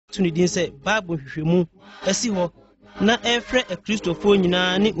to ne din sɛ Bible hwehwɛmu asi hɔ na ɛfrɛ Kristofo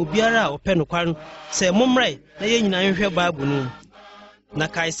nyinaa ne obiara a ɔpɛ nokware no sɛ mommrae na yɛn nyinaa nhwehwɛ Bible no na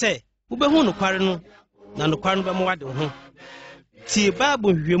kae sɛ wobɛhu nokware no na nokware no bɛma wade ho tie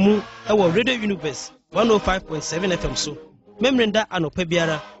Bible hwehwɛmu ɛwɔ Radio Universe 105.7 FM so memrenda anɔpa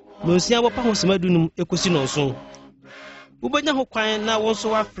biara na osia wɔpa ho semadunum ekosi nonso wobɛnya ho kwan na wɔn so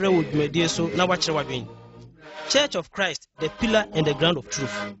wafrɛ wɔ dwumadie so na wakyerɛ wadwen Church of Christ, the pillar and the ground of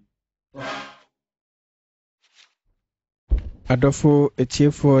truth. Adofo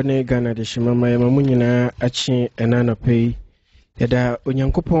etiefo ne Ghana de shimama ya mamunyina achi enanope yada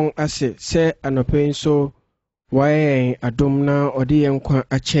onyankopɔn ase sɛ anope nso waye adom na ɔde yɛn kwa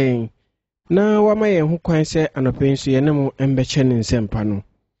akyɛn na wama yɛn ho kwan sɛ anope nso yɛne mu embɛkyɛ ne nsɛmpa no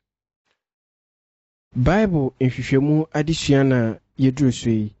Bible nhwehwɛmu adesua na yɛduru so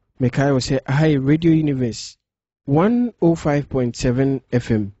yi mekae wɔ sɛ aha Radio Universe 105.7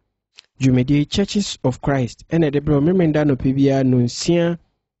 FM Jumedi Churches of Christ ene de bro memenda no pebia no nsia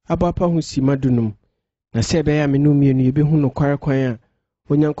abapa ho simadunum na se be ya menu mienu ye be hu no kware kwan a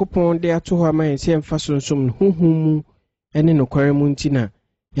onyankopon de ato ho ama yense mfa sonsom honhom mu ene no kware mu ntina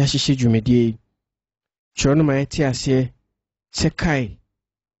ya hyehye dwumedi choro ma yete ase se kai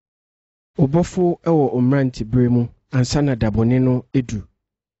obofo ewo omranti bremu ansa na dabone no edu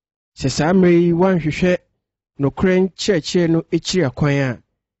se samre wan hwehwe no kran cheche no ekiri akwan a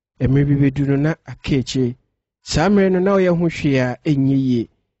emre bibedu no na akeche samre no na oye ho hwe a enyiye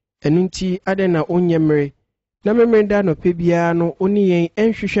enunti ade na onyemre na memrenda no pebia no oni yen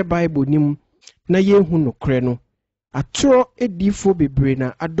enhwehwe Bible nim na yehu no kre no atoro edifo bebre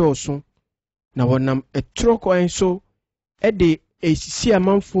na adoso na wonam etoro kwan so ede esisi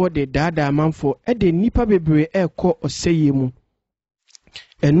amanfo de daada amanfo ede nipa bebre ekọ oseye mu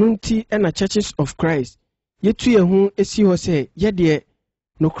enunti na Churches of Christ yetu yehu esi ho se yede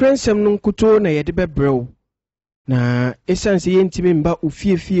no krensem no nkuto na yede bebrew na esanse yentime mba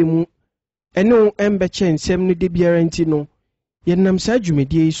ofiefie mu ene embeche nsem no de biara nti no yenam sa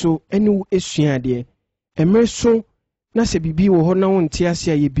dwumedie so ene esua ade emre so na se bibi wo ho na wonte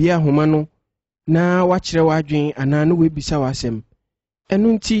ase aye bia homa no na wakyere wadwen ana no webisa wasem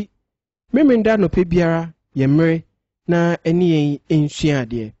enu nti memenda no pe biara yemre na ene yen ensua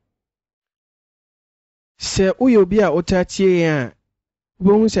ade se uyo bia otatie a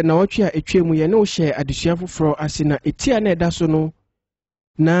wohu se na wotwe a etwemu ye ne wo hye adesua foforo ase na etia na eda so no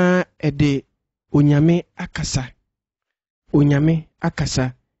na ede onyame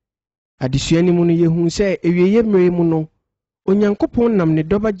akasa adesua ni mu no yehu se ewieye mmere mu no onyankopon nam ne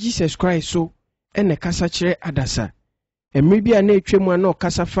doba Jesus Christ so ene kasa kire adasa emre bia na etwemu na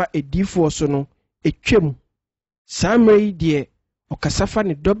okasa fa edifo so no etwemu samre die okasa fa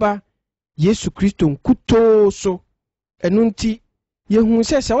ne doba Yesu Kristo nkuto so enunti yehu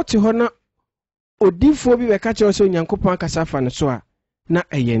se wote ho na odifo bi beka kire so onyankopon akasa fa ne so a na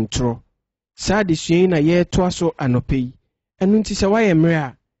eyentro saa de suen na ye to aso anopai enunti se waye mre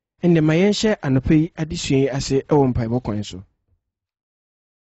a ende mayenhye anopai adesuen ase ewo mpai bokwan so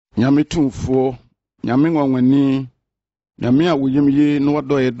nyame tumfo nyame nwanwani nyame a woyimye no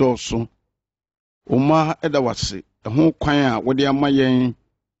wadoye doso oma eda wase ho kwan a wode ama yen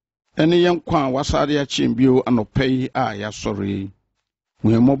ene yen kwan wasare a chimbio anopai a ya sori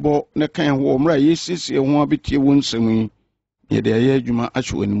wemobo ne kan ho mra yesisi ho abetie wonsemi ye de ye adwuma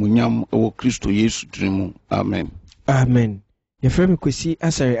ahwani munyam ewo Kristo Yesu drimu amen amen ye frem kwesi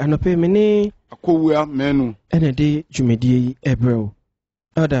asare anopai mene Akowuah Manu ene de dwumedie ebrel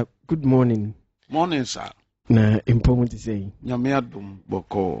Elder, good morning. Morning, sir. Na important to say. Nyame adom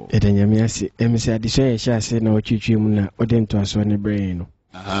boko. Ede nyame ase. Emse adesua ye hya ase na otwitwi mu na ode nto aso ne brain no.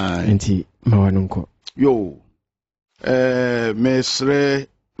 Enti mawanonko. Yo. Mesre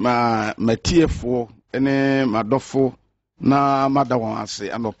matiefo ene madofo na madawon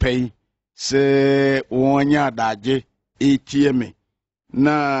ase anopai se wonya adaje etie me.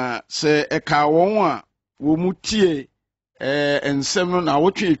 Na se eka won a wo mutie ensem no na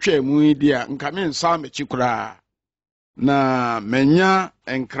wotwetwa mu dia nka me nsa mechi kura na menya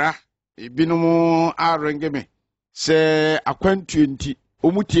enkra ebinom arenge me se akwantu enti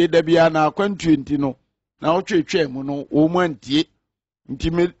omutie da bia na akwantu enti no na wotwetwa mu no wo mu antie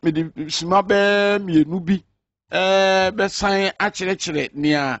nti me sima be mienu bi be san akyerɛkyerɛ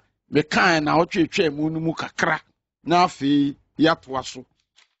nia me kan na wotwetwa mu no mu kakra na afi yatoa so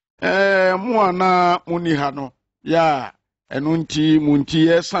mo ana muni ha no ya enunti munti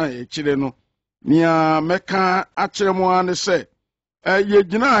esan ekire no nia meka akire mo ane se ye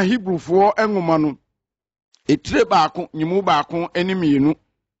gina Hebrewfo enwoma no etire baako nyimu baako enimienu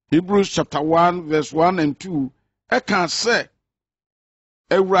Hebrews chapter 1 verse 1 and 2 eka se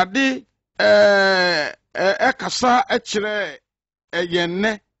Ewurade kasa kyerɛ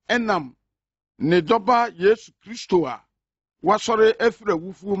yɛn enam ne dɔba Yesu Kristo a wasɔre afiri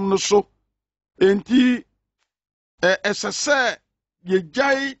awufuom no so. Enti ɛsɛ sɛ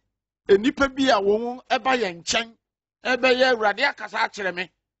yɛgyae enipa bi a wɔn ɛba yɛn nkyɛn ɛbɛyɛ Ewurade akasa akyerɛ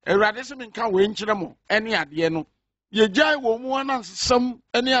me, Ewurade sɛ menka wɔ nkyerɛ mo ɛne adeɛ no. Yɛgyae wɔn mu anansesɛm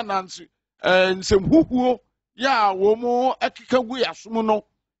ne ananse nsɛm huhuo yɛ a wɔn mu ɛkeka gu yɛasom no.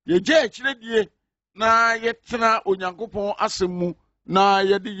 Yɛgyae akyerɛ die na yɛtena Onyankopɔn asɛm mu na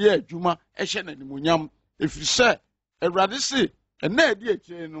yɛde yɛ adwuma ɛhyɛ n'animonyam. Ɛfiri sɛ Ewurade se ɛna adi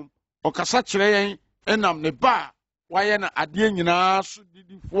akyire no ɔkasa kyerɛ yɛn ɛnam ne ba a wayɛ no adeɛ nyinaa so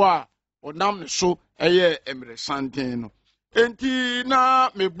didifoɔ a ɔnam ne so ɛyɛ mmerɛ santen no. Enti na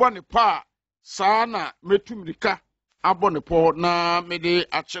mebɔ ne pa a saa na metu mmirika abɔ ne pɔ na mede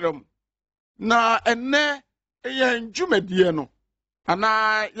akyerɛ mu. Na ɛnnɛ ɛyɛ ndwumadie no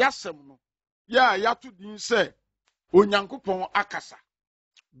anaa yasɛm no yɛ a yɛato din sɛ Onyankopɔn akasa.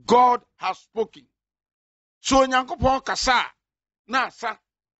 God has spoken. So Onyankopɔn kasa a na asa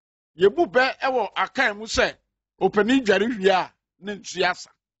yɛbu bɛ ɛwɔ akan mu sɛ ɔpanin dware wie a ne nsuo asa.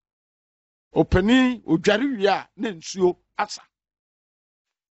 Ɔpanin odware wie a ne nsuo asa.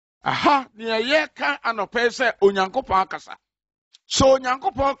 Aha nea yɛka anɔpɛ sɛ Onyankopɔn akasa. So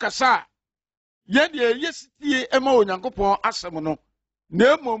Onyankopɔn kasa a yɛdeɛ yɛsitie ɛma Onyankopɔn asɛm no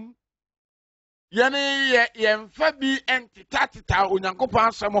na mmom yɛmfa bi ntetateta Onyankopɔn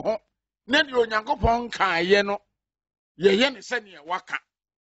asɛm ho na deɛ Onyankopɔn kaeɛ no yɛyɛ ne sɛnea waka.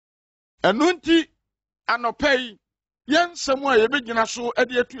 Ɛno nti anɔpɛ yi yɛn nsɛm a yɛbɛgyina so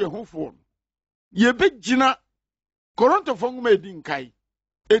de atu yɛn ho fo no yɛbɛgyina Korintofo nwoma edi nkae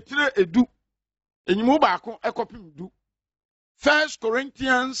etire edu enyimu baako ɛkɔpem du. 1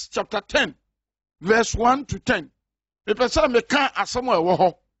 Corinthians chapter 10 verse 1 to 10. Mepɛ sɛ meka asɛm a ɛwɔ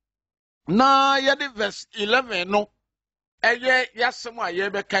hɔ na yɛde verse 11 no ɛyɛ yɛasɛm a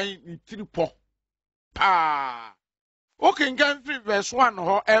yɛbɛkan ne tiri pɔ paa. Wokenkan firi verse 1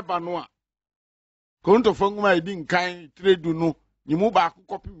 hɔ ɛba no a Korintofo nwoma edi nkae etire du no nyimu baako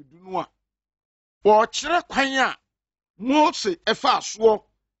kɔpem du no a wɔkyerɛ kwan a Mose ɛfa asoɔ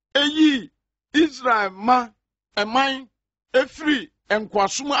eyi Israel ɛman efiri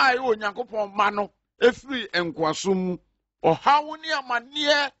nkwasom a ɛyɛ Onyankopɔn ma no efiri nkwasom mu. Ɔhaw ne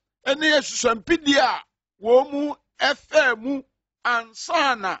amanneɛ ne asusuampidie a wɔn mu ɛfɛ mu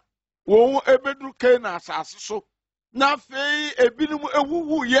ansana wɔn ɛbɛduru Kana asase so. Na afei ebinom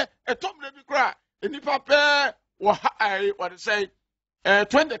ewuwuyɛ ɛtɔm bi koraa enipa pɛɛ wɔde sɛ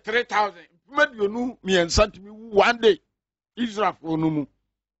 23,000 mpemaduonu mmiɛnsa ntumi wu one day Israelfoɔ no mu.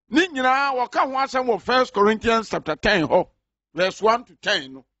 Ne nyinaa wɔka ho asɛm wɔ 1 Corinthians chapter 10 hɔ verse 1 to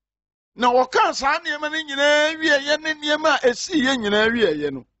 10 no. Na wɔka saa nneɛma no nyinaa wieɛ ne nneɛma a ɛsiiɛ nyinaa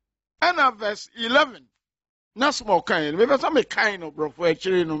wieɛ no. Ɛna verse 11 na sɛ ɔkaeɛ no mepɛ sɛ mekae no borɔfo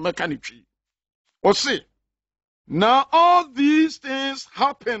akyire no mɛka ne twi. Ɔse, now all these things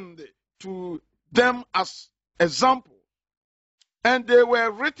happened to them as example, and they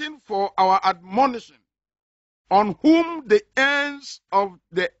were written for our admonition, on whom the ends of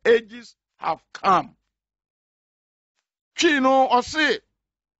the ages have come. Chino ɔse,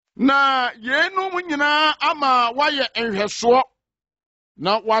 na yenum nyinaa ama wayɛ nhwɛsoɔ,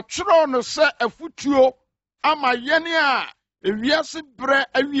 na watwerɛ no sɛ afutuo ama yɛne a ewiase brɛ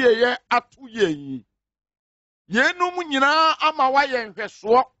awieyɛ ato yɛn. Yenum nyinaa ama wayɛ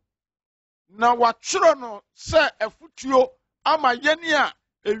nhwɛsoɔ, na watwerɛ no sɛ afutuo ama yɛne a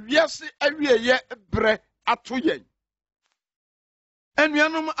ewiase awieyɛ brɛ ato yɛn.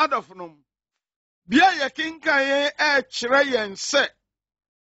 Anuanom adɔfonom, bia yɛkenkan ɛkyerɛ yɛn sɛ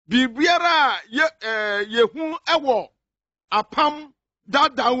biribiara a yɛhu ɛwɔ apam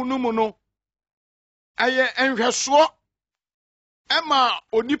dadaw no mu no ɛyɛ nhwɛsoɔ ɛma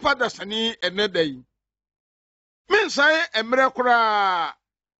onipa dasani ɛnɛ da yi. Mensae mmerɛ koraa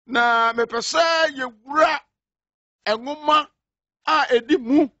na mepɛ sɛ yɛwura nwoma a ɛdi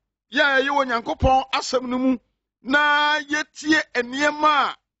mu yɛ ɛyɛ Onyankopɔn asɛm no mu na yɛtie nneɛma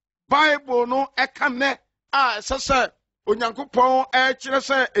a Bible no ɛka nnɛ a ɛsɛ sɛ Onyankopɔn ɛkyerɛ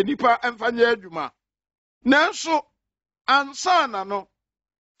sɛ enipa ɛmfa nyɛ adwuma. Nanso ansana no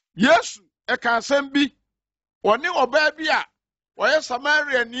Yesu ɛka asɛm bi wɔne ɔbaa bi a wɔyɛ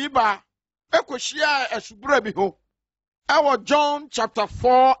Samaria ni ba ɛkɔhyia asubura bi ho ɛwɔ John chapter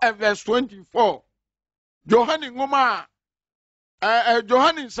 4 and verse 24. Johane nwoma a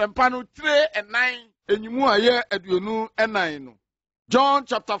Johane nsɛmpa no 3:9 enyimu a yɛ aduonu ɛnan no. John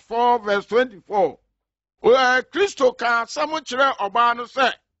chapter 4 verse 24. Kristo ka asɛm kyerɛ ɔbaa no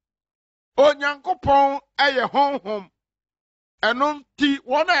sɛ Onyankopɔn ɛyɛ honhom ɛno nti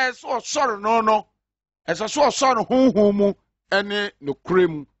wɔn a ɛsɛ ɔsɔre no ɛsɛ sɛ ɔsɔre honhom mu ɛne nokorɛ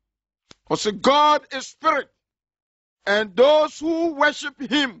mu. Ɔsɛ God is spirit, and those who worship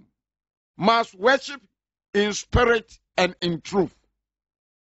him must worship in spirit and in truth.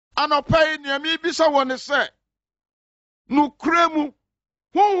 Anɔpa yi nea mebisa wɔ ne sɛ nokorɛ mu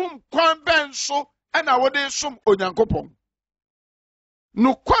honhom kwan bɛn so ɛna wɔde som Onyankopɔn.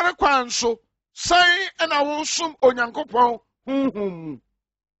 Nokware kwan so sɛn ɛna wɔsom Onyankopɔn honhom mu.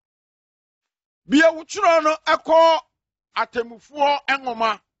 Bia wotwerɛ no ɛkɔ Atemmufoɔ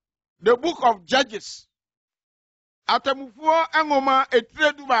nwoma, the book of Judges. Atemmufoɔ nwoma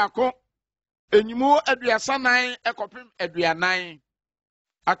etire du baako enyimu 39 ɛkɔpem 40.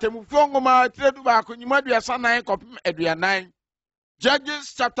 Atemmufoɔ nwoma etire du baako enyimu 39 ɛkɔpem 40.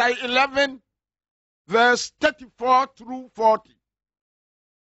 Judges chapter 11 verse 34 through 40.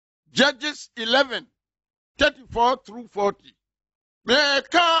 Judges 11 34 through 40.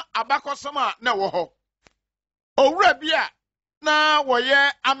 Meka abakɔsɛm a na wɔ hɔ. Owura bi a na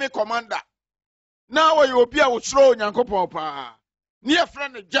wɔyɛ army commander. Na wɔyɛ obi a wɔsoro Onyankopɔn paa. Ne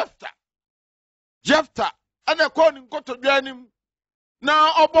yɛfrɛ no Jefta ɛna kɔ ne nkotodwe anim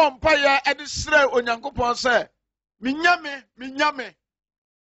na ɔbɔ mpaeɛ ɛde srɛ Onyankopɔn sɛ minyame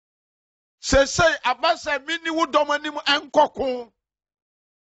sesei aba sɛ mini wo dɔm anim ɛnkɔko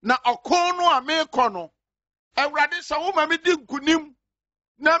na ɔko no a mekɔ no Awurade sɛ wo ma medi nkunim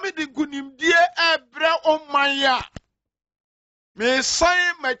na medi nkunimdie ɛbrɛ ɔman a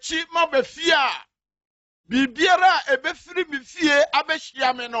mesan machi ma bafie a biribiara a ɛbɛfiri me fie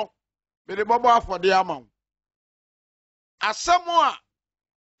abɛhyia me no mede bɔbɔ afɔde ama wo. Asɛm a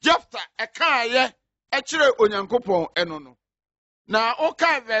Jefta ɛkaayɛ ɛkyerɛ Onyankopɔn ɛno no. Na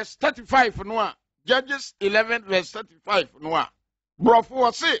okay verse 35 no a Judges 11 verse 35 no a brɔfo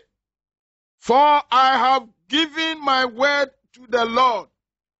wɔ se, for I have given my word to the Lord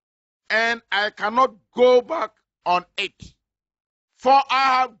and I cannot go back on it. For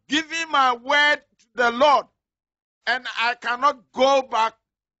I have given my word to the Lord and I cannot go back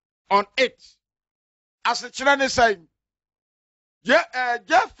on it. As the children is saying,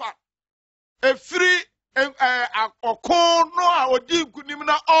 Jephthah, a free ɔko no a odi nkunim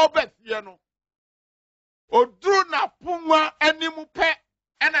na ɔbɛfie no oduru na puma anim pɛ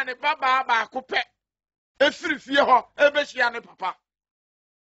ɛna ne babaa baako pɛ efiri fie hɔ ɛbɛhyia ne papa.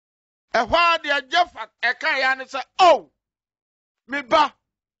 Ɛhɔ a deɛ Jephthah ɛka ya ne sɛ oh me ba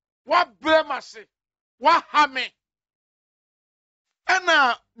wabrɛ m ase waha me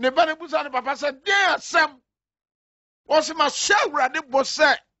ɛna ne ba ne busa ne papa sɛ deɛ asɛm wɔsi ma hyɛ Awurade bɔ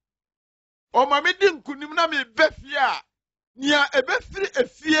sɛ ɔma me di nkunim na me bɛfie a nia ɛbɛfiri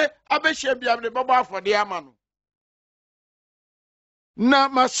efie abɛhyɛ biam ne bɛbɔ afɔde ama no na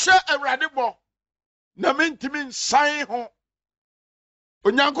ma hyɛ Awurade bɔ na mentimi nsan ho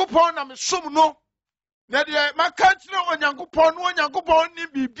Onyankopɔn na me som no na deɛ maka kyerɛ Onyankopɔn no Onyankopɔn ni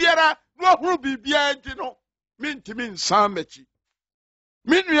biribiara na ɔhuru biribiara nti no mentimi nsan m'akyi.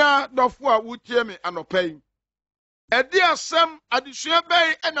 Me nua dɔfo a wotie me anɔpa yi ɛde asɛm adesua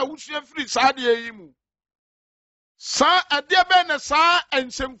bɛn ɛna wusua firi saa deɛ yi mu. Saa ɛdeɛ bɛn na saa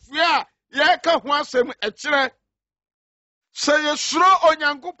nsɛmfue a yɛka ho asɛm ɛkyerɛ sɛ yɛsuro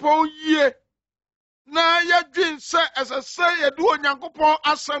Onyankopɔn yie na yɛdwen sɛ ɛsɛ sɛ yɛde Onyankopɔn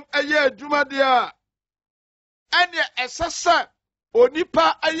asɛm ɛyɛ adwuma deɛ a ɛneɛ ɛsɛ sɛ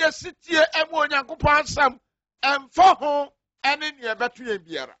onipa ɛyɛ sitie ɛma Onyankopɔn asɛm ɛmfa ho ɛne neɛ ɛbɛto yɛn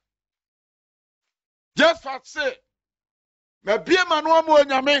biara. Jephthah sɛ mabie ma no ama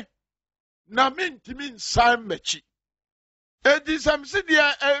Onyame na mentimi nsan m'akyi. Edi sɛm si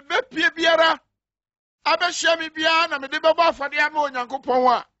deɛ ɛbɛpie biara abɛhyia me biara na mede bɛbɔ afɔde ama Onyankopɔn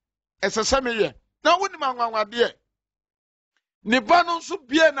a ɛsɛ sɛ meyɛ. Na wonim anwanwadeɛ ne ba no nso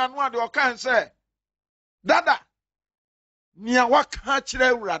bie n'ano a deɛ ɔka sɛ dada nea waka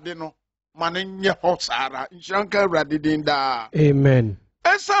kyerɛ Awurade no ma ne nyɛ hɔ saa ara. Nhyira nka Awurade din daa. Amen.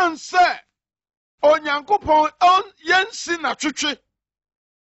 Ɛsiane sɛ Onyankopɔn yɛnsi na twetwe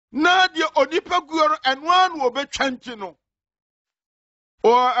na deɛ onipa guo no ɛno ara na wɔbɛtwa nti no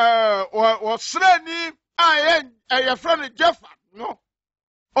ɔsrɛni a yɛfrɛ no Jephthah no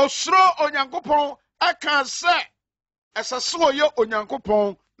ɔsoro Onyankopɔn aka sɛ ɛsɛ sɛ ɔyɛ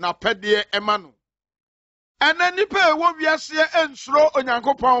Onyankopɔn n'apɛdeɛ ɛma no. Ɛna nipa a ɛwɔ wiase ɛnsuro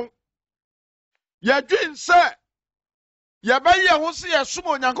Onyankopɔn yɛdwen sɛ yɛbɛyɛ ho sɛ yɛsom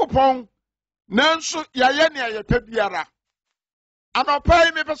Onyankopɔn nanso yɛayɛ nea yɛpɛ biara. Anɔpa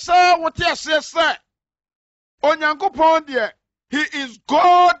yi mepɛ sɛ wote aseɛ sɛ Onyankopɔn deɛ he is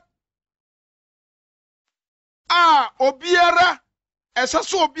God a obiara ɛsɛ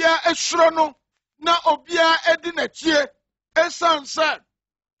sɛ obiara esuro no na obiara edi n'akyie esan sɛ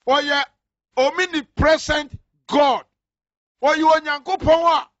ɔyɛ omnipresent God. Ɔyɛ onyankopɔn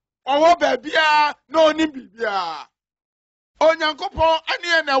a ɔwɔ baabia na ɔnim biribiara. Onyankopɔn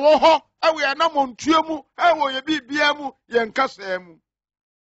ɛne na ɛwɔ hɔ ɛwɔ yɛn namontua mu ɛwɔ yɛ biribiara mu yɛn kasa mu.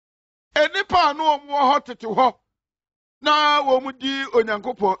 Enipa a no wɔn wɔ hɔ tete hɔ na wɔn di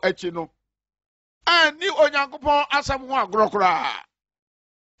onyankopɔn akyi no ɛni onyankopɔn asɛm ho agorɔ koraa.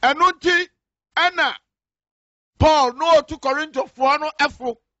 Ɛno nti ɛna Paul no otu Korintofoɔ no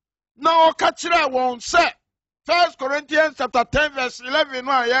ɛfo na ɔka kyerɛ wɔn sɛ 1 Corinthians chapter 10 verse 11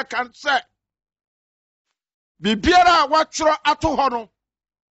 no a yɛka sɛ biribiara a wɔatwerɛ ato hɔ no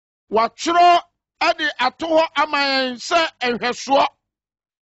wɔatwerɛ ɛde ato hɔ ama yɛn sɛ nhwɛsoɔ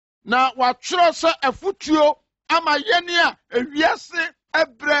na wɔatwerɛ sɛ afutuo ama yɛn a ewiase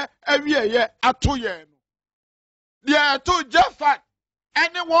ɛbrɛ awieyɛ ato yɛn no deɛ ɛto Jafat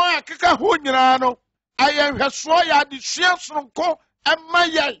ɛne wɔn a keka ho nyinaa no ayɛ nhwɛsoɔ yɛ adesua soronko ɛma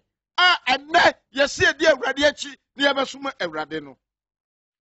yɛn a ɛnɛ yɛsi edi Awurade akyi na yɛbɛsom Awurade no.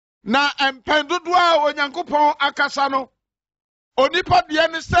 Na mpɛn dodoɔ a Onyankopɔn akasa no onipa deɛ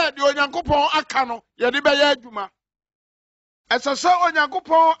ne sɛ deɛ Onyankopɔn aka no yɛde bɛyɛ adwuma. Ɛsɛ sɛ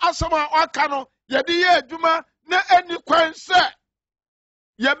Onyankopɔn asɛm a aka no yɛde yɛ adwuma na ani kwan sɛ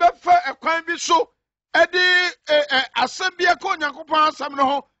yɛbɛfa ɛkwan bi so ɛde asɛm bi ɛkɔ Onyankopɔn asɛm no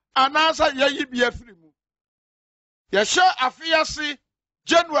ho anaasɛ yɛyi bi afiri mu. Yɛhyɛ afease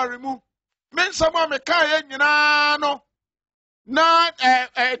January mu me nsɛm a meka yɛ nyinaa no na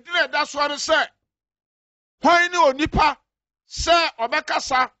ɛdire da soɔ no sɛ hwan ne onipa sɛ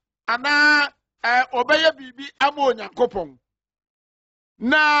ɔbɛkasa anaa ɔbɛyɛ biribi ama Onyankopɔn.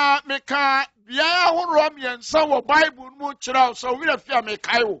 Na meka biara ahoroɔ mmiɛnsa wɔ Bible no mu kyerɛw sɛ owura fi a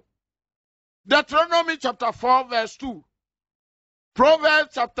mekae wo. Deuteronomy chapter 4 verse 2,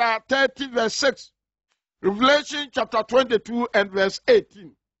 Proverbs chapter 30 verse 6, Revelation chapter 22 and verse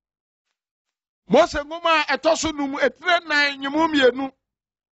 18. Mose ngoma ɛtɔ so num etire nan nyimu mienu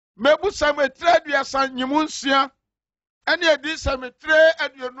mebusam etire aduasa nyimu nsia ɛne edi sam etire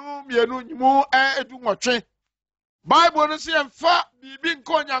aduonu mienu nyimu edu nwɔtwe. Bible no sɛ yɛmfa biribi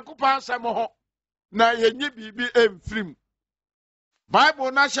nka Onyankopɔn asɛm ho na yɛnyi biribi emfirim.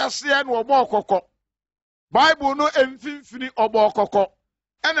 Bible na hyɛseɛ no ɔbɔ ɔkɔkɔ. Bible no emfimfini ɔbɔ ɔkɔkɔ.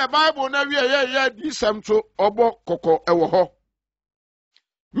 Ɛna Bible na wie yɛ di sɛm so ɔbɔ kɔkɔ ɛwɔ hɔ.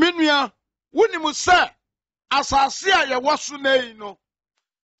 Minua wonim sɛ asase a yɛwɔ so na yi no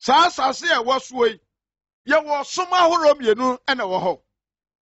saa asase a yɛwɔ so yi yɛwɔ ɔsom ahorow mmienu ɛna ɛwɔ hɔ.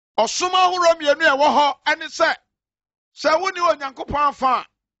 Ɔsom ahorow mmienu ɛwɔ hɔ ɛne sɛ woni Onyankopɔn afa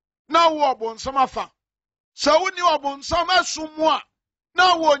na wo ɔbonsam afa. Sɛ woni ɔbonsam asum mu a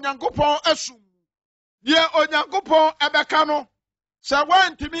na wo Onyankopɔn asum. Deɛ Onyankopɔn ɛbɛka no sɛ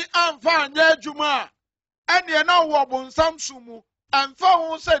wantimi amfa anyɛ adwuma a ɛneɛ na wo ɔbonsam sum mu amfa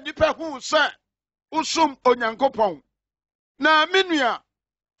ho sɛ nipa hu sɛ usum Onyankopɔn. Na menua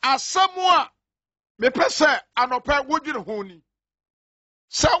asɛm a mepɛ sɛ anɔpɛ wodwiri ho ni.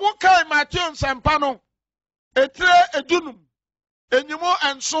 Sɛ wokae Matthew nsɛmpa no etire edunum enyimu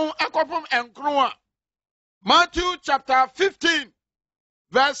enson akɔpem enkron a Matthew chapter 15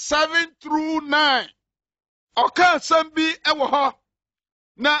 verse 7 through 9 ɔka asɛm bi ɛwɔ hɔ.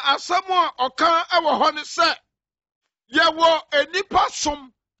 Na asɛm a ɔka ɛwɔ hɔ ne sɛ yɛwɔ enipa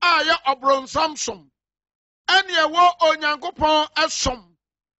som a yɛ ɔbronsam som ɛne yɛwɔ Onyankopɔn ɛsom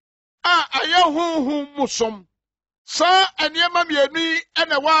a ayɛ honhom mu som. Saa nneɛma mmienu yi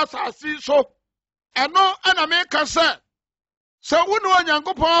ɛna ɛwɔ asase so. Ɛno ɛna meka sɛ wo ne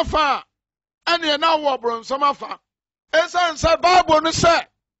Onyankopɔn afa a ɛne na wɔ ɔbronsam afa. Ɛsiane sɛ Bible no sɛ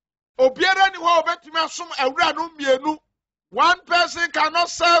obiara ni hɔ a obɛtumi asom awura no mmienu. One person cannot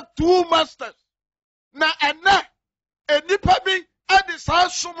serve two masters. Na ɛnɛ enipa bi ɛde saa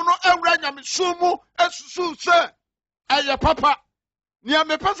som no awura nyamesom mu esusu sɛ ɛyɛ papa. Nea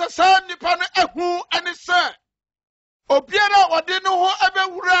mepɛ sɛ saa nipa no ehu ɛne sɛ obiara a wɔde ne ho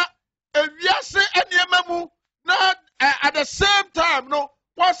ɛbɛwura ewiase nneɛma mu na at the same time no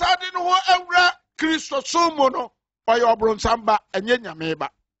wɔsa de ne ho awura Kristo som mu no ɔyɛ ɔbronsam ba ɛnyɛ nyame ba.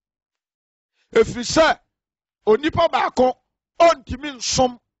 Efiri sɛ onipa baako ɔntimi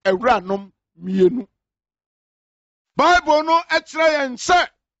nsom awuranom mmienu. Bible no ɛkyerɛ yɛn sɛ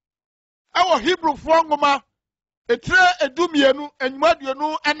ɛwɔ Hebrewfoɔ nwoma etire edumienu enyima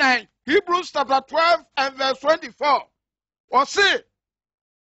aduonu ɛnan Hebrews chapter 12 and verse 24 ɔse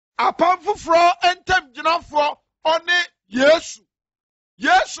apam foforɔ ntɛm gyinafoɔ ɔne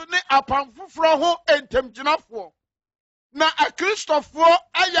Yesu ne apam foforɔ ho ntɛm gyinafoɔ na akristofoɔ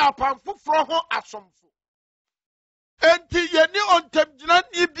ɛyɛ apam foforɔ ho asomfo. Enti yɛni ntɛm gyina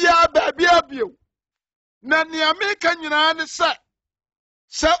ni biara baabi abio. na nea meka nyinaa ne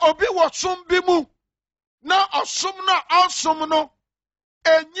sɛ obi wɔ som bi mu na ɔsom no a ɔsom no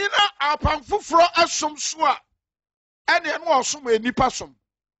enyina apan foforɔ asom so a ɛne no ɔsom enipa som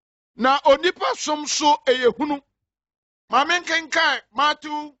na onipa som so eyehunu. Maame nkenkan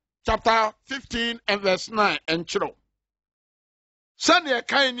Matthew chapter 15 and verse 9 enkyerɛw sɛnea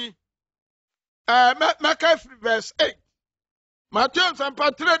ɛkan ni mɛka firi verse 8 Matthew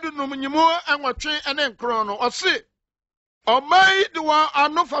nsɛmpa du num nyimu ɛnwɔtwe ɛne nkron no ɔse ɔman yi de wɔn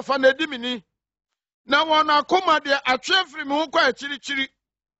ano fafa na edi mini na wɔn akoma deɛ atwe firi me ho kɔ akyirikyiri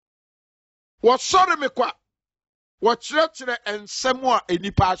wɔsɔre me kwa wɔkyerɛkyerɛ nsɛm a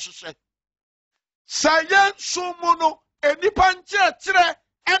enipa ahyehyɛ sɛ yɛn som mu no enipa nkyerɛkyerɛ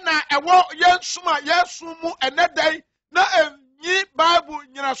ɛna ɛwɔ yɛn som a yɛsom mu ɛnɛ dan na enyi Bible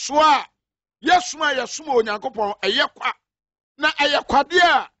nyinaso a yɛsom a yɛsom a Onyankopɔn ɛyɛ kwa na ɛyɛ kwadeɛ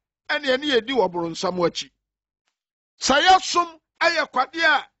a ɛne ɛne yɛdi wɔ boronsam akyi. Sɛ yɛsom ɛyɛ kwadeɛ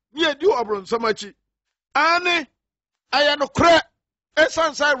a ne yɛdi wɔ boronsam akyi ane ɛyɛ nokorɛ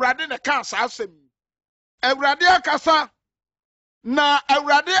ɛsiane sɛ Awurade na ka saa asɛm yi. Awurade akasa na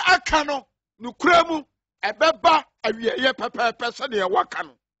Awurade aka no nokorɛ mu ɛbɛba awieyɛ pɛpɛɛpɛ sɛdeɛ waka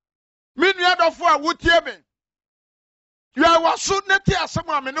no. Me nua dɔfo a wotie me yɛ waso ne te asɛm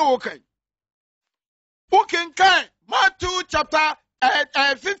a me ne wo kan. Wokenkan Matthew chapter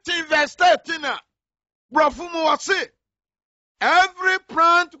 15 verse 13 a brɔfo mu wɔ se every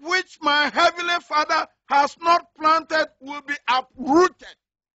plant which my heavenly Father has not planted will be uprooted.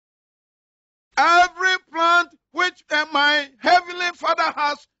 Every plant which my heavenly Father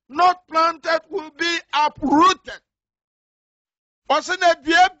has not planted will be uprooted. Ɔse na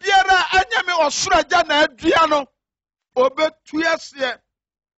dua biara anya me ɔsoro agya na adua no obetu aseɛ.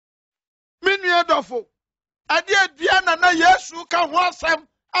 Me nua dɔfo ade adua na Yesu ka ho asɛm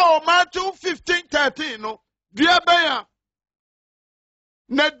a Matthew 15:13 no dua bɛn a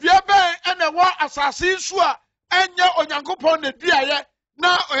na dua bɛn ɛna wɔ asase so a ɛnyɛ Onyankopɔn na duayɛ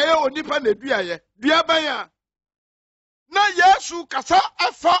na ɛyɛ onipa na duayɛ dua bɛn a na Yesu kasa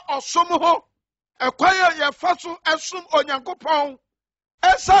afa ɔsom ho ɛkwan a yɛfa so ɛsom Onyankopɔn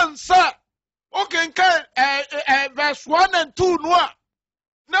ɛsan sɛ okenkan verse 1 and 2 no a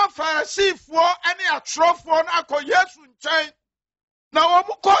na Farisifoɔ ɛne atwerɛfoɔ no akɔ Yesu nkyɛn na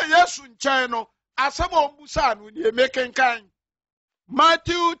wɔn kɔ Yesu nkyɛn no asɛm a wɔn busaa no deɛ mekenkan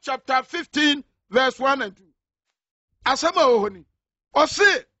Matthew chapter 15 verse 1 and 2 asɛm a wɔ hɔ ni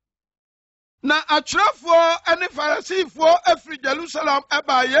ɔse na atwerɛfoɔ ɛne Farisifoɔ afiri Jerusalem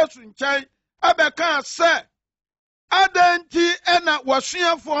ɛbaa Yesu nkyɛn ɛbɛka sɛ adan nti ɛna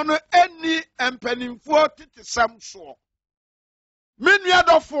wɔasuafoɔ no ɛni mpanimfoɔ tete sɛm soɔ. Me nua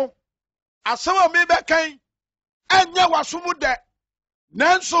dɔfo asɛm a mebɛkan ɛnyɛ w'asom dɛ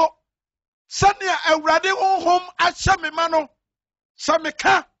nanso sɛnea Awurade honhom ahyɛ me ma no sɛ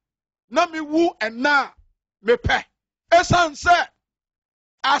meka na mewu ɛna a mepɛ ɛsiane sɛ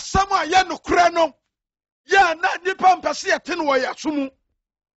asɛm a yɛ nokorɛ no yɛ na nnipa mpɛ sɛ yɛte no wɔ yɛaso mu.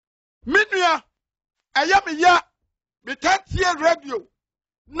 Me nua ɛyɛ me ya metatie radio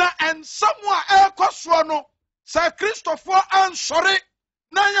na nsɛm a ɛrekɔ soɔ no sɛ Kristofoɔ ansɔre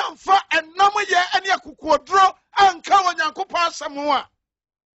na yɛmfa ɛnam yɛ ɛne akokoduro anka Onyankopɔn asɛm ho a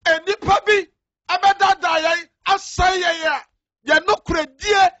enipa bi ɛbɛdada yɛn asɛe yɛn a yɛn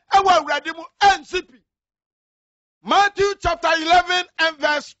nokoredie ɛwɔ Awurade mu ɛnsi pi. Matthew chapter 11 and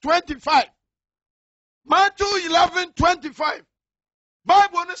verse 25. Matthew 11:25.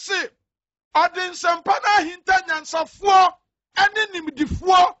 Bible no say ɔde nsɛmpa no ahinta nyansafoɔ ɛne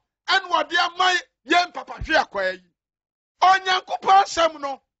nimdifoɔ ɛne wɔde ama yɛn papahwe akɔya yi. Onyankopɔn asɛm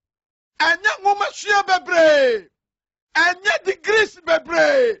no ɛnyɛ nwoma sua bebree ɛnyɛ degrees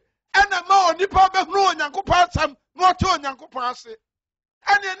bebree ɛna ma onipa bɛhunu Onyankopɔn asɛm na ɔte Onyankopɔn ase.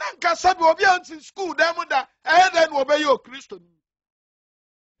 ɛne na nkasa bi obi anti school dan mu da ɛyɛ dɛ na ɔbɛyɛ Okristo ni.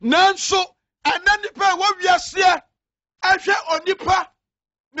 Nanso ɛna nipa a wɔwiaseɛ ɛhwɛ onipa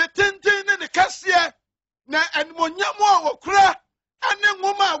ne tenten ne ne kɛseɛ na animonyam a wɔkura ɛne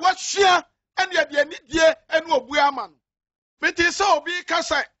nwoma a wɔahyia ɛne yɛde anidie ɛne obue ama no. Mete sɛ obi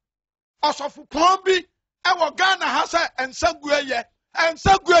kasa ɔsɔfopɔn bi ɛwɔ Ghana ha sɛ ɛnsague yɛ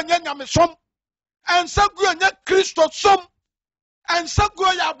ɛnsague nyɛ nyamesom ɛnsague nyɛ Kristo som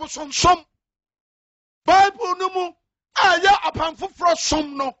ɛnsague yɛ abosonsom. Bible no mu a yɛ apan foforɔ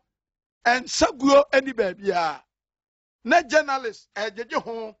som no ɛnsague ani baabia na journalist ɛgyegye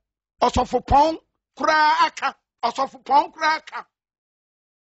ho ɔsɔfopɔn koraa aka ɔsɔfopɔn koraa aka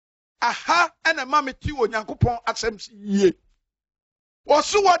aha ɛna ma meti Onyankopɔn asɛm si yie.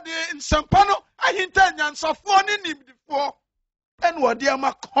 Wɔso wɔde nsɛmpa no ahinta nyansafoɔ ne nimdifoɔ ɛna wɔde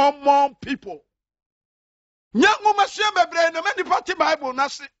ama common people. Nyanguma sua bebre na mani party Bible na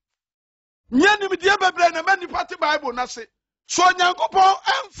se. Nyanimidie bebre na mani party Bible na se. So Nyankopɔn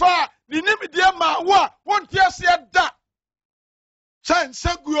emfa ni nimidie ma wo wonte ase da. San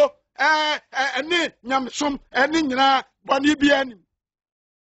saguo ene nyamsom ene nyina bɔne bi anim.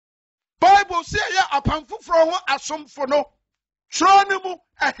 Bible say ya apamfoforo ho asomfo no. Tro ne mu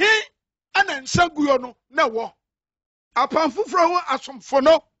ahin ana nsaguo no na wo. Apamfoforo ho asomfo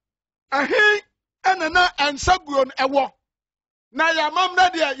no. Ahin ana na nsaguo no ewo. Na ya mam na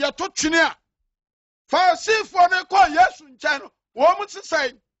de ya to twene a. Farisifo ne ko Yesu nkyɛn no. Wo mu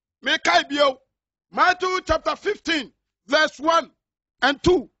sesai me kai bio. Matthew chapter 15 verse 1 and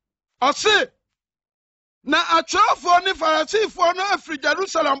 2. Ɔse na atwerɛfoɔ ne Farisifo no afiri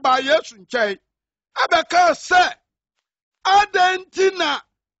Jerusalem ba Yesu nkyɛn. Abɛka sɛ adanti na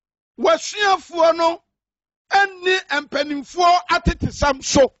wasuafoɔ no ɛne mpanimfoɔ atete sam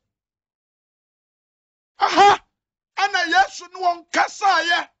so. Aha! Ana Yesu no wɔn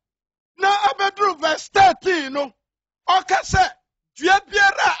kasaeɛ na abɛduru verse 13 no. Ɔka sɛ dua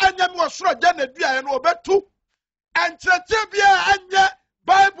biara anyame wɔ soro agya na duaeɛ no ɔbɛtu. Nkyerɛkyerɛ biara anyɛ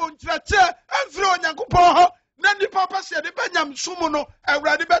Bible nkyerɛkyerɛ ɛmfiri Onyankopɔn hɔ na nipa pɛ sɛ de bɛnyam som no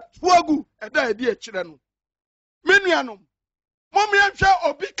Awurade bɛto agu ɛda adi akyerɛ no. Me nuanom, mommɛhwɛ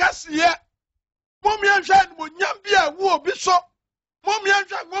obi kaseɛ. Mommɛhwɛ animonyam bi a wo obi so.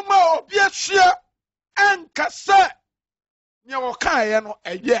 Mommɛhwɛ nwoma a obi asua ɛnkasɛ nea wɔkaeɛ no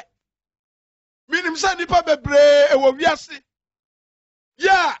ɛyɛ. Minim sɛ nipa bebree ɛwɔ wiase.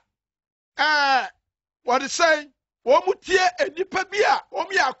 Yeah. Wɔde sɛn wɔn tie enipa bi a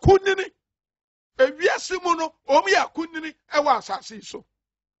wɔn yɛ akunini. Ewiase mu no wɔn yɛ akunini ɛwɔ asase yi so.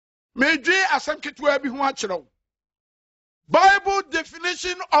 Medwe asɛm ketewa bi ho akyerɛ wo. Bible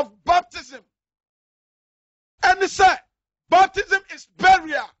definition of baptism. And it said, baptism is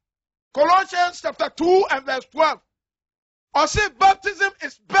burial. Colossians chapter 2 and verse 12. Or say baptism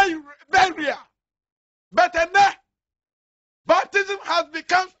is burial. But then baptism has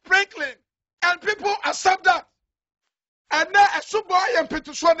become sprinkling. And people accept that. And now a suboy and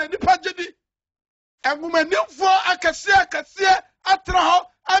petuswan and nipajidi. And women for akasia atraho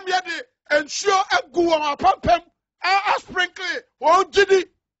amyadi and sure a guwa pampem a sprinkle or jidi.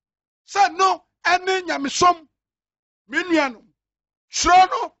 Said no, and then yamisom minianum.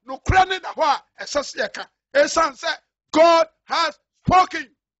 Shrono no crane na wa esasiaka. Esan said God has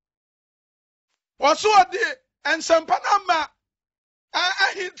spoken. Also the and sampanama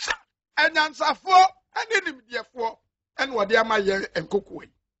ahinsa and yansafo and inimdiafo and what they are my and cookway.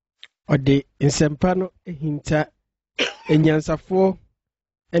 Or the insempano hinta enyansafo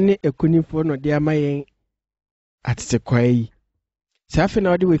ene ekunifo no de amayen atete kwai. Safi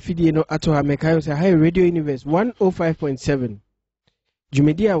na odi we fidie no ato ha mekayo se High Radio Universe 105.7.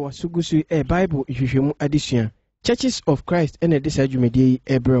 Jumedia wasugusu Bible ihwehwemu adesua Churches of Christ ene desa jumedia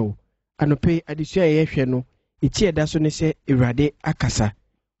ebrew. Anope adesua yehwe no eti eda so ne se Ewurade akasa.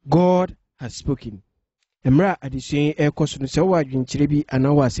 God has spoken. Emra adesua ekoso no se wo adwenkyere bi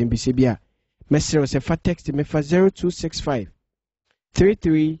anawo asembise bi a mesere se fa text me fa 0265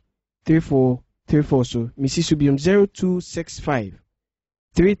 333434 so misi subium 0265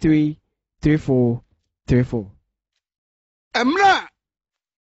 333434. Emra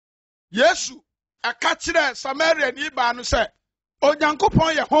Yesu akachire Samaria ni ba no se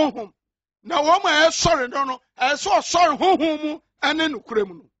Onyankopɔn yɛ honhom na wo ma ɛsɔre no ɛsɔ sɔre honhom mu ane nokure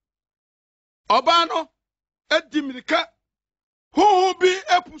mu no. Oba no edimirika honhom bi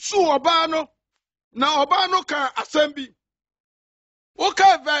epusu oba no na oba no ka asɛm bi.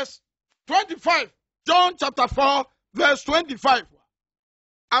 Okay, verse 25, John chapter 4 verse 25.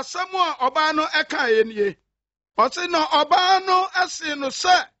 Asɛm a oba no ɛka yenie. Ɔse no oba no ɛse no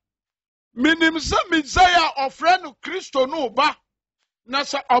sɛ minim sɛ Messiah ɔfrɛ no Kristo no ba na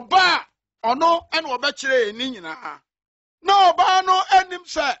sɛ ɔba ɔno ɛna ɔbɛkyerɛ ni nyinaa. Na ɔba no anim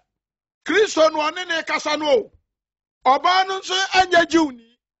sɛ Kristo no ɔne ne kasa no ɔba no nso anya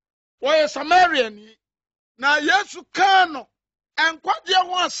Jewni wɔyɛ Samariani na Yesu kaa no ɛnkwagye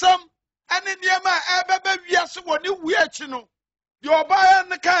ho asɛm ɛne nneɛma a ɛbɛbɛ wiase wɔ ne wu akyi no deɛ ɔbaa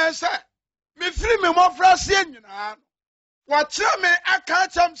no kaa sɛ mefiri me mmɔfraseɛ nyinaa no wɔkyerɛ me aka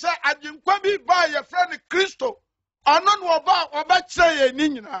kyɛm sɛ agyenkwa bi baa yɛfrɛ no Kristo ɔno no ɔbɛkyerɛ yɛn ni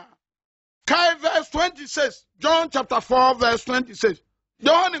nyinaa. Kai verse 26, John chapter 4 verse 26.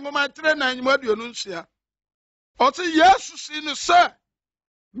 John ngoma 3:9. Ɔte Yesu si no sɛ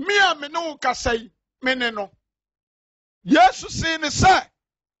me a me ne wo kasa yi me ne no. Yesu si no sɛ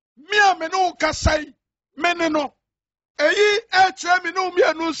me a me ne wo kasa yi me ne no. Eyi ɛkyerɛ me ne wo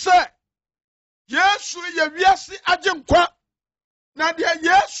mienu sɛ Yesu yɛ wiase agyenkwa na deɛ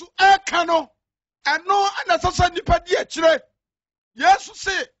Yesu ɛka no ɛno ana sasa nipa di akyire yesu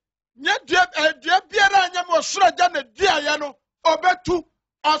se nye dua biara anya mo soro agya na duaeɛ no obetu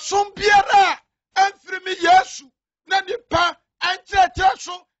ɔsom biara ɛmfiri mi yesu na nipa ɛnkyerɛkyerɛ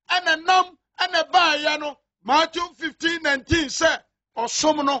so ɛna nam ɛna baayɛ no Matthew 15:19 sɛ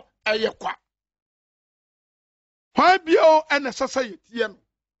ɔsom no ɛyɛ kwa hwan bio ɛna sasa yɛtie no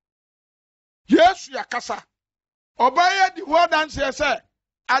yesu yakasa ɔbɛyɛ di hɔ danseɛ sɛ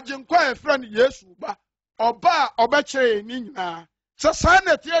agyenkwa a ɛfrɛ no yesu ba ɔba a ɔbɛkyerɛ yɛn ni nyinaa sɛ saa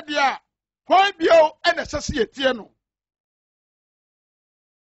na ɛteɛ deɛ a hwan bio ɛna sasa yɛtie no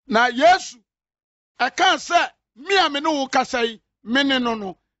na yesu ɛka sɛ me a me ne wo kasa yi me ne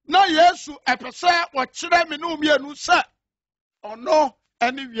no na yesu ɛpɛ sɛ wɔkyerɛ me ne wo mmienu sɛ ɔno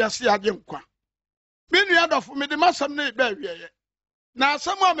ɛne wiase agyenkwa me nua dɔfo mede m'asɛm no bɛ awieɛ na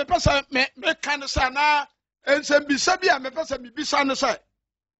asɛm a mepɛ sɛ meka ne sɛ anaa nsɛmbisa bi a mepɛ sɛ mebisa ne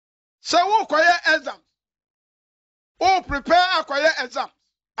sɛ wokɔyɛ exam wo prepare akɔyɛ exam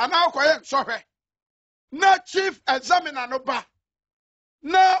anaa wokɔyɛ nsɔhwɛ na chief examiner no ba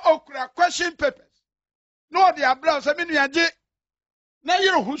na okura question papers na ɔde abrɛ sɛ me nua gye na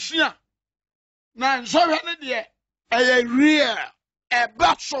yere ho sua na nsɔhwɛ no deɛ ɛyɛ real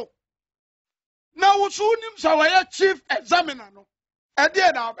ɛba so na wusu nim sɛ wɔyɛ chief examiner no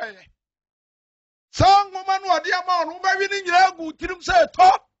ɛdeɛ na ɔbɛyɛ saa nwoma no ɔde ama ɔno wobɛwe ne nyinaa gu tirim sɛ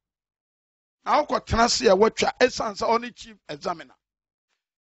ɛtɔ na wokɔtena se a watwa ɛsiane sɛ ɔne chief examiner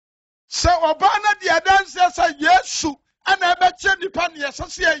sɛ ɔbaa no deɛ adanseɛ sɛ yesu ana ɛbɛkyerɛ nipa ne yɛsɛ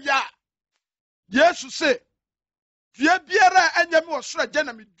sɛ ɛyɛ a yesu se dua biara a ɛnyɛ me wɔ soro agya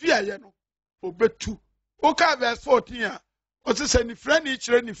na meduaeɛ no ɔbɛtu woka verse 14 a ɔse sɛ nifirɛ ne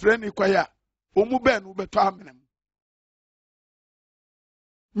kyerɛ nifirɛ ne kwaeɛ a ɔmu bɛɛ no wobɛtɔ amena mu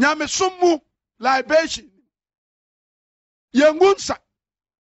nyamesom mu libation yɛngu nsa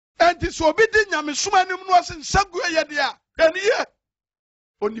ɛnti sɛ obi di nyamesom anim no ɔse nsa gu ɛyɛ deɛ a ɛneyɛ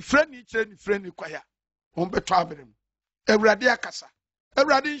ɔnifirɛ ne kyerɛ nifirɛ ne kwaeɛ a ɔmbɛtɔ amena mu awurade akasa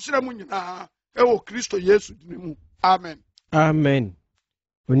awurade nhyira mu nyinaa ɛwɔ kristo yesu dini mu amen amen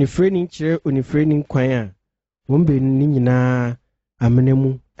onifirɛ ne kyerɛ onifirɛ ne kwan a wɔn bɛnu ne nyinaa amena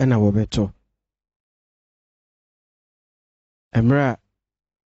mu ɛna wɔbɛtɔ Emra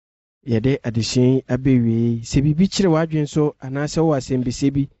yɛde adesua abɛwie sɛ biribi kyerɛ w'adwene so anaasɛ wɔ asɛmbisɛ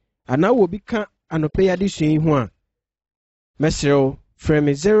bi anaa wɔ bi ka anɔpɛ yɛ adesua yi ho a mɛsrɛ wo frɛ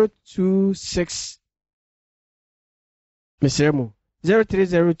me 026 mesrɛ mo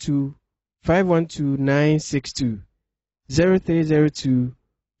 0302 512962 0302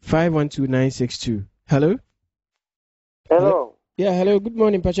 512962 hello yeah hello good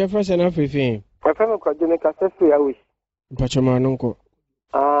morning Pacha first and afternoon my friend ko jene ka se free away Pacha Manu nko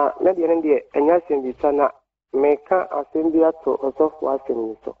na de ne de enya asɛmbisa na meka asɛm bi ato ɔsɔfo asɛm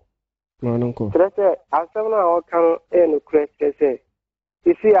ni so Manu nko sɛ asɛm na ɔka no kure sɛ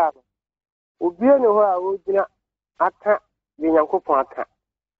isi a obi ne hɔ a ogyina aka de Nyankopɔn aka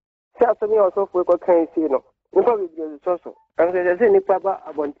sɛ asɛm ya ɔsɔfo ko kan isi no nipa bi so sɛ nipa ba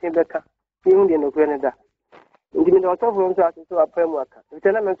abɔnten bɛka ihu de no kure ne da ndi mi ɔsɔfo nso asɛsɛ apa mu aka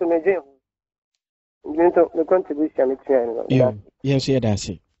nti na me nso me dwen ho the contribution yes, yeah, that's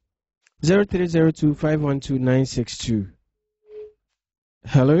it. 0302512962.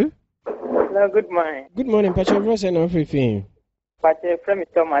 Hello? Hello, good morning. Good morning, Pacha. What's your name? Pacha, from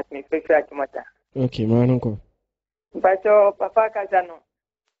Thomas, me favorite matter. Okay, my uncle. Pacha, Papa Casano,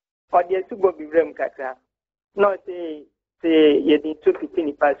 or the Subo Bivrem Catra. No, say, you did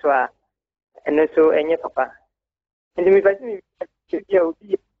 215 Passoa, and also any papa. And the person will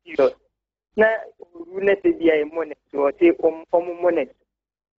be na unete dia emone so te omone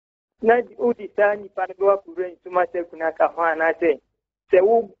na odi sa ni pa no akure ntuma se kuna ka ho ana se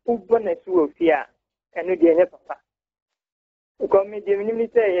wo ubone su ofia eno de nye papa ko me de ni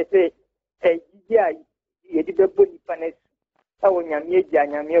se ye se ejia ye di bebo ni pa na su awo nyame ejia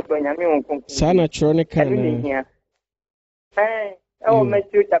nyame obo nyame onkonkon sana chronica na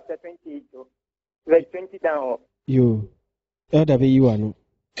Matthew chapter 28 verse 20 down yo elder be you anu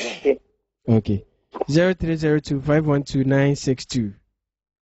okay 0302512962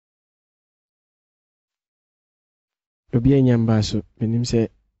 obi enyamba so menim se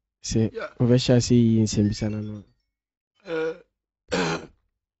ovesha se yi nsembisa na no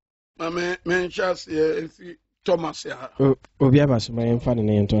mame menchas efi Thomas ya obi abaso ma yemfa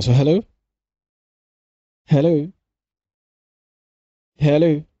ne yento so hello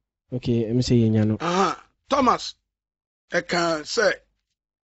okay em say yenya no Thomas e kan say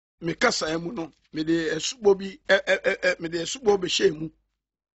me kasa emu no me de esubo bi me de esubo be hyemu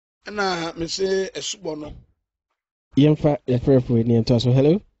na me se esubo no yemfa efrefo ni ento so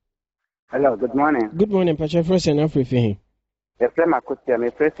hello Hello, good morning. Good morning, Pacha. First and everything. The flame Akosia, my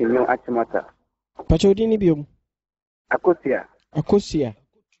first in you Achimota. Pacha, Udini Bium. Akosia. Akosia.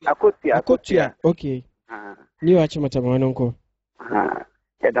 Akosia. Okay. New Achimata, my uncle.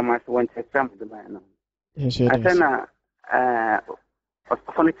 Yeah, the master wants to come to the man. Yes, I said,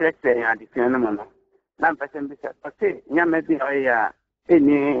 church saying at the phenomenon. Now, person said, okay, yeah, maybe I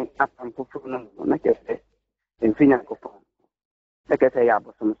any up and put no, like I say, in Finaco. Like I say, I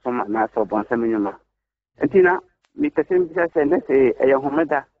was some mass of 1 million. And Tina, Mr. Simpson said, let's say, a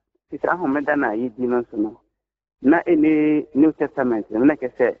homeda, it's a homeda, na ye demons. Not any New Testament, and like I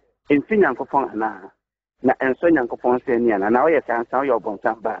said, in Finaco na and so young upon saying, and now yes, I saw your bon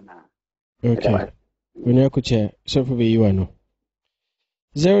sambana. Okay. When you could share, so for you, I know.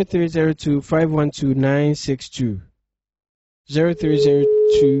 0302 512 962.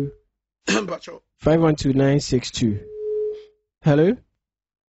 0302 512 962. Hello?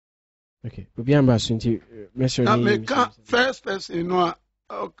 Okay. We'll be ambassador. Now, make first person, you know,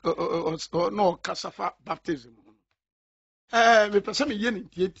 no Casafa baptism. We present in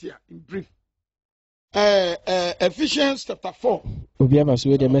brief. Ephesians chapter 4. We'll be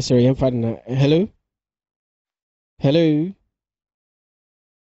ambassador. The message. Hello? Hello?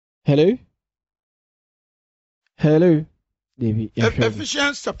 Hello? Hello? David.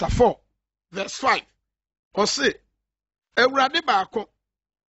 Ephesians chapter 4, verse 5. Or say, Ewurade baako,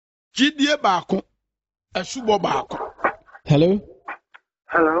 Jidie baako, Esubo baako. Hello?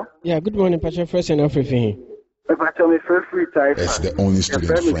 Hello? Yeah, good morning, Patrick. First and everything. If I tell me for free type. That's the only student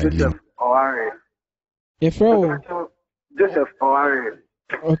friendly. Joseph Oware. Your friend? Joseph Oware.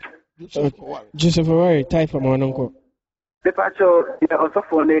 Okay. Joseph Oware, type from my uncle. If I tell you also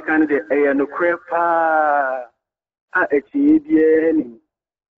for the candidate, a no crepa, a chidian.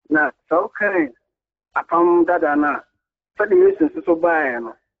 Now, so kind. Upon that, for the reasons so by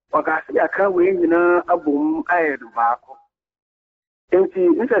or I can't win a boom, I had Baco. And she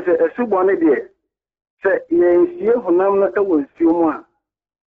is a subonnet there. Say, yes, who number was few more.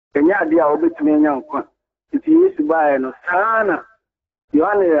 And yet, the hour between young one. It is to buy no sana. You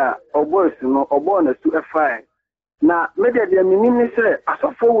only are or worse, no, or bonus to a fire. Now, maybe the minimum say, I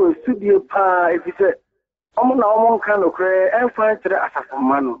saw forward studio pa if you say, almost kind of cray and find to the assassin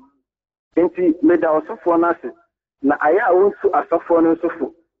Manu. And she made also for nothing. Now, I want to assassin and so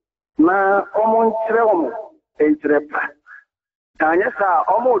forth. Now, almost treble and trepa. And yes, I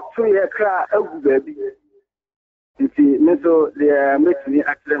almost 2 years cry, oh, baby. And she made so they make me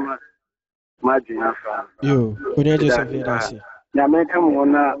actually my junior. You, when you just have it, now, make them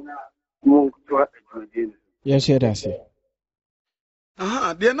want to move to a yes, yeah, that's it.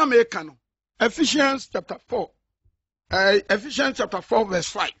 The American Ephesians chapter 4. Ephesians chapter 4, verse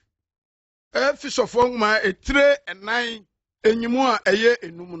 5. Ephesians my a 3 and 9 and you more a year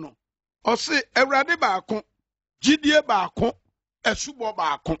in Numuno. Or say, a radi baako, Jidie baako, a subo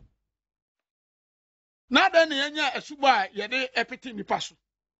baako. Now then, a suba, yade epiti ni pasu.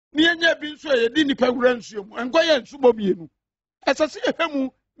 Nianya bin so ye di nipa wuransuo mu enko ye nsubo bienu esase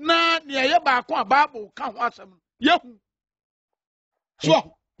ehemu na ne ye baako a bible ka ho asem yehu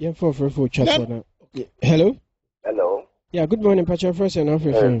so yeah for chat now. Hello yeah, good morning, Pacha. First and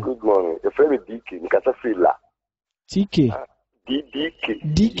everything. Good morning. The friend DK Nkasa Frila TK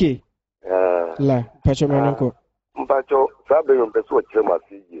DK la Pacha manako Mpacho sabe yo mpeso o chema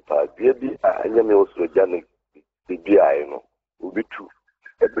si pa bia bi anya me osoro jane bia ai no obitu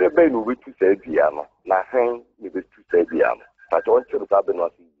ebrebe no obitu sa bia no na hen me betu sa bia no Mpacho on chema sabe no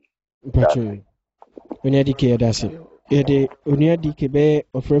asi Pacha onya DK adase yede onya DK be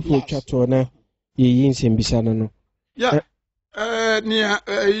ofrefo chato na ye nsem bisa no yeah near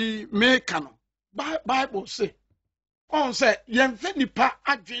make no bible say on say yemfe nipa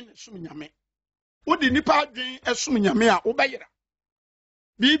adwen sum nyame wodi nipa adwen esum nyame a wobeyira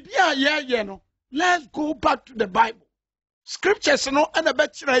bibia ye no. Let's go back to the Bible. Scriptures no ana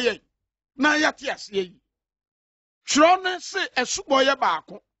betira ye na yate ase yi throne say esubo ye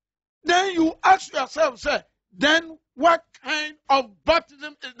baako. Then you ask yourself, say, then what kind of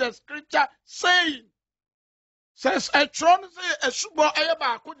baptism is the scripture saying? Says a throne say esubo ye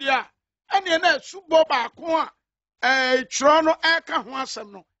baako dia ene na esubo baako a throne eka ho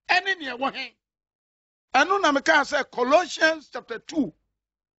asem no ene ne wo hen. And na meka say Colossians chapter 2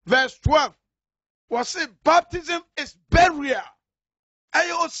 verse 12 was say baptism is burial.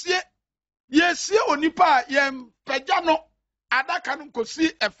 Ayo sie yesie onipa yem pagya no adaka no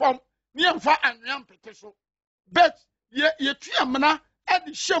kosi efom ne yemfa anwam pete so. But ye tuamna e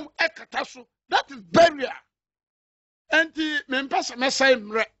de hyem ekata so. That is burial. Enti me mpasa mesai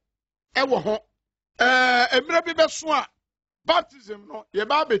mre e wo ho emre bi beso a baptism no ye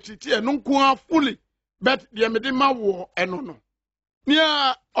ba betiti eno nko fully but ye me de ma wo eno no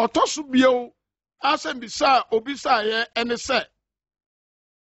nia otoso bio asem bisa obisa ye ene se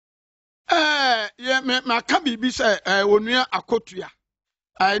ye me maka bibi se onua akotua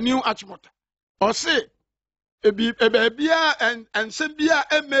new achimota o se ebia ensem bia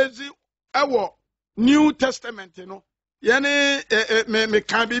emezi ewo New Testament no yene me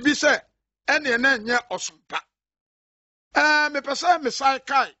kan bibi se ene na nye osumpa me pesa me sai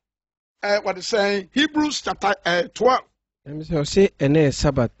kai what is saying Hebrews chapter 12 I'm say ene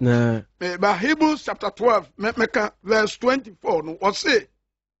Sabbath na but Hebrews chapter 12 me ka verse 24 no o say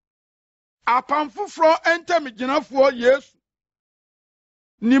apamfofro enter me ginafo Yesu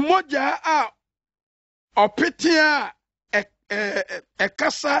ni moja a opetia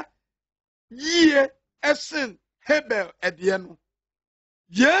ekasa yie esen Hebel edie no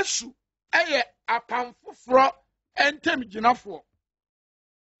Yesu eye apamfofro enter me ginafo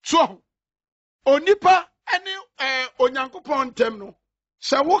so onipa ani onyankopon tem no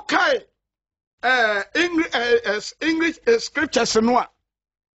se wo kai English scriptures no a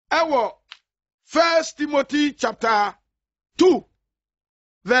ewo 1 Timothy chapter 2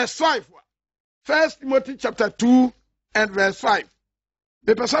 verse 5 1 Timothy chapter 2 and verse 5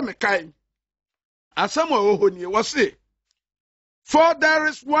 the person me kai asamo ohoni wo say for there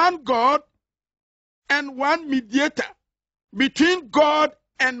is one God and one mediator between God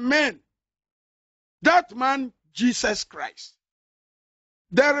and men, that man Jesus Christ.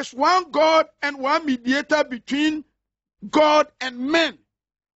 There is one God and one mediator between God and men,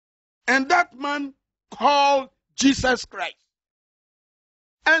 and that man called Jesus Christ.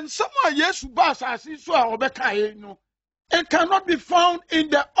 And someone yes bas as so obeka no, it cannot be found in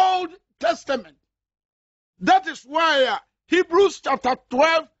the Old Testament. That is why Hebrews chapter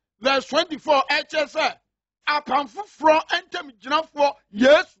 12 verse 24 HSA apamfofro entem ginafo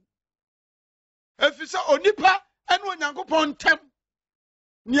Yesu efisa onipa ene onyankopon tem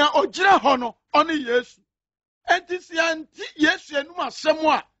nia ogira ho no one Yesu entisi anti Yesu enum asem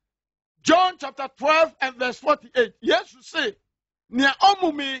a John chapter 12 and verse 48 Yesu say nia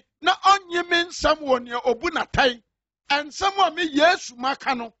omumi na onye me nsam wo nia obu natai ensam a me Yesu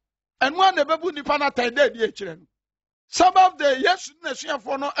maka no enu an ebebu nipa natai da di ekire no some of the Yesu na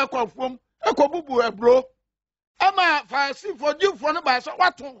suafo no ekwafuom ekobubu ebro ama faasi fodifo no ba so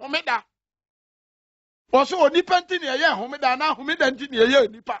wato homeda wo so onipa nti ne ye homeda na homeda nti ne ye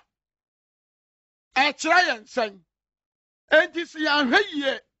onipa e kira ye nsan enti si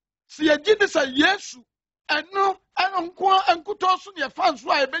ahweye si agide sa Yesu eno nko ankuto so ne fa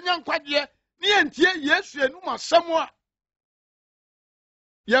nso a ebenya nkwade ne entie Yesu enum asem a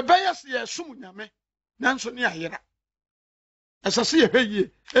ye beye se ye sum nyame nanso ne ayera asase ye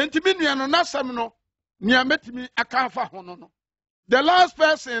hweye enti mi nua no nasem no nia metimi akafa hono no the last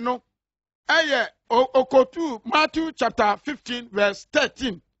person no aye okotu Matthew chapter 15 verse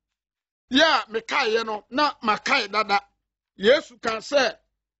 13 yeah mekaye no na makai dada Yesu can say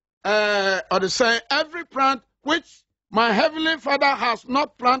or the say every plant which my heavenly Father has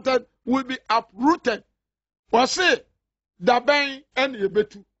not planted will be uprooted was say da ben ene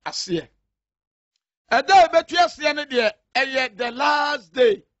yebetu ase eda yebetu ase ne de eye the last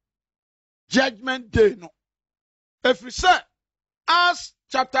day Judgment day no. If we say Acts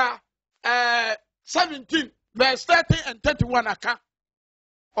chapter 17 verse 30 and 31 aka.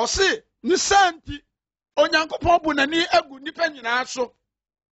 Or say nisanti onyankopon bu nani agu nipa nyina so.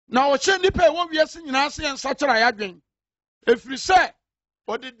 Na o che nipa wo wiase nyina so en sachara yadwen. If we say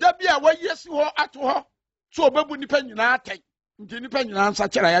o de dabi a wa yesi ho ato ho so obebu nipa nyina atai. Nti nipa nyina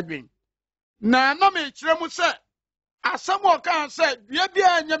sachara yadwen. Na no me kire mu say asam oka say dua bia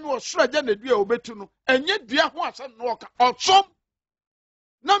anyame wo soro agya na dua obetu no enye dua ho asam no oka otsom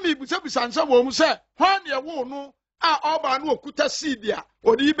na me busa nsam wo mu say hwan ne wo no a oba no okuta seed a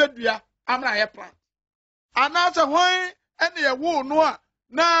odi bedua amra ye plant anasa hwan ene ye wo no a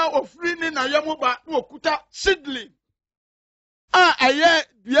na ofiri ni na yemu ba no okuta seedling a aye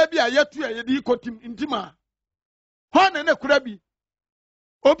dua bi ayetu aye di kotim ntima hwan ne kura bi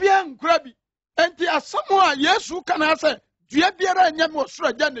obi an kura bi enti asamu a Yesu kana say dua biara nyame osoro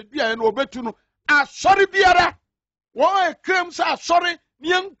agya na dua na obetu no asori biara wo ekrem sa asori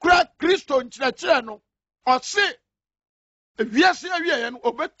ne nkura Kristo nkyerɛkyerɛ no ɔse wiase awie no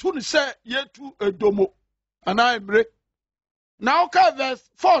obetu ne sɛ yetu edomo ana emre na oka verse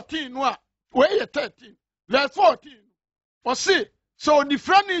 14 no a we ye 13 verse 14 ɔse so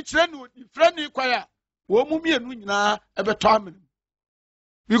onifra ne kyerɛ no onifra ne kwaya wo mu mienu nyinaa ebeto amen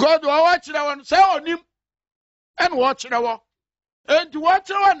because wa kyerɛ won sɛ onim ɛna wa kyerɛ wo enti wa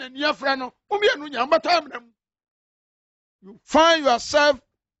kyerɛ wo na niafra no mu mienu nyinaa beto amen you find yourself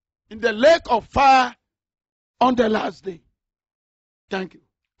in the lake of fire on the last day. Thank you.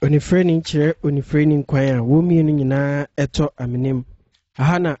 Onifreni chere onifreni kwan a wo mienu nyinaa eto amenem.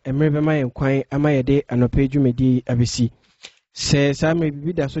 Aha na emre bema yen kwan ama yede anope dwumedi abesi. Se sa me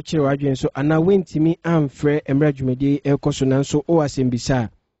bibi da so chere wadwen so ana wentimi amfre emre dwumedi ekoso nanso o asembisa.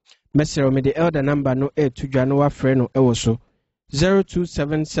 Mesero me the elder number no tudwa no wafre no ewo so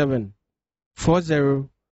 0277 40